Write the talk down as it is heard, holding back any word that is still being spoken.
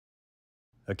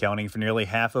Accounting for nearly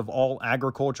half of all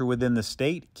agriculture within the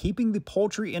state, keeping the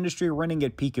poultry industry running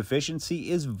at peak efficiency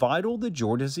is vital to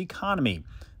Georgia's economy.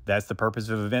 That's the purpose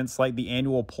of events like the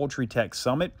annual Poultry Tech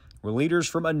Summit, where leaders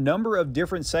from a number of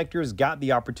different sectors got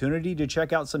the opportunity to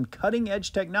check out some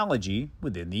cutting-edge technology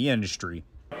within the industry.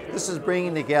 This is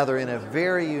bringing together in a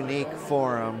very unique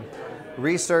forum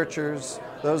researchers,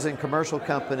 those in commercial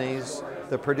companies,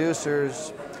 the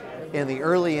producers, and the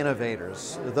early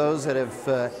innovators, those that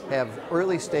have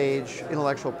early stage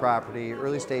intellectual property,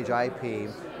 early stage IP,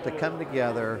 to come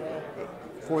together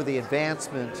for the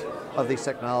advancement of these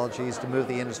technologies to move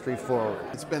the industry forward.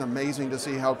 It's been amazing to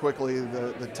see how quickly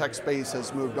the tech space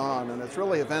has moved on, and it's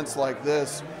really events like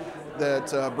this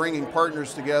that bringing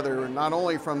partners together, not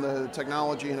only from the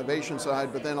technology innovation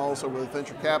side, but then also with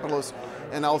venture capitalists,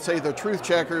 and I'll say the truth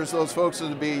checkers, those folks that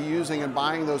will be using and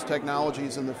buying those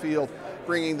technologies in the field,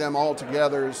 bringing them all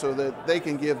together so that they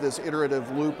can give this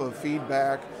iterative loop of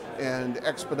feedback and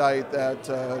expedite that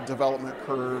development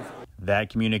curve. That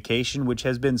communication, which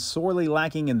has been sorely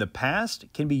lacking in the past,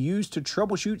 can be used to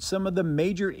troubleshoot some of the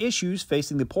major issues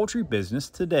facing the poultry business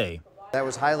today. That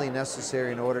was highly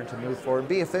necessary in order to move forward and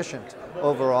be efficient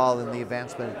overall in the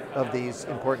advancement of these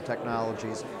important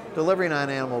technologies, delivering on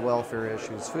animal welfare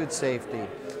issues, food safety,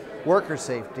 worker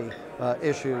safety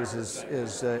issues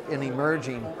is an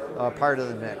emerging part of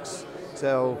the mix.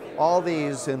 So all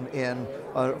these, and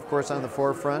of course on the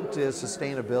forefront is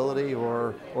sustainability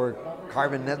or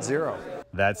carbon net zero.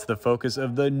 That's the focus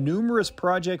of the numerous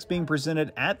projects being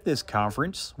presented at this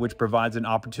conference, which provides an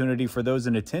opportunity for those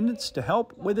in attendance to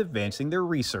help with advancing their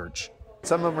research.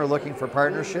 Some of them are looking for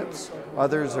partnerships,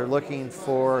 others are looking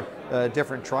for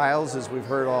different trials, as we've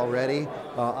heard already,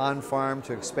 on farm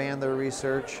to expand their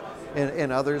research,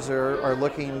 and others are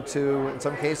looking to, in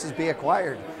some cases, be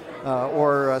acquired.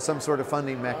 Or some sort of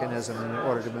funding mechanism in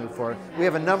order to move forward. We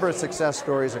have a number of success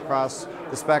stories across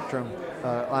the spectrum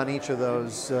on each of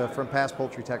those from past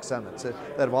Poultry Tech Summits that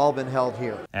have all been held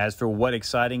here. As for what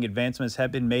exciting advancements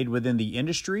have been made within the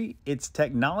industry, it's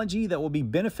technology that will be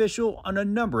beneficial on a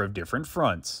number of different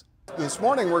fronts. This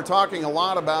morning we're talking a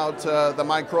lot about the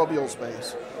microbial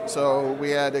space. So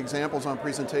we had examples on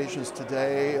presentations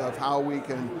today of how we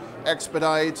can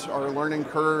expedite our learning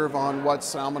curve on what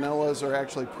salmonellas are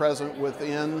actually present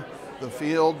within the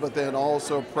field, but then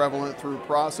also prevalent through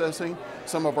processing.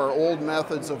 Some of our old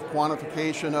methods of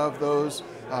quantification of those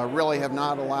really have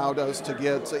not allowed us to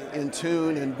get in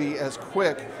tune and be as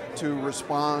quick to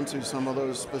respond to some of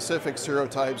those specific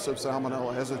serotypes of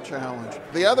salmonella as a challenge.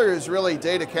 The other is really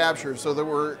data capture, so that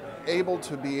we're able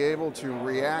to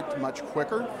react much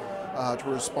quicker, to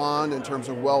respond in terms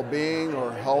of well-being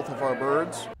or health of our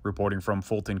birds. Reporting from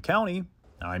Fulton County,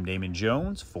 I'm Damon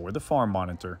Jones for the Farm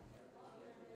Monitor.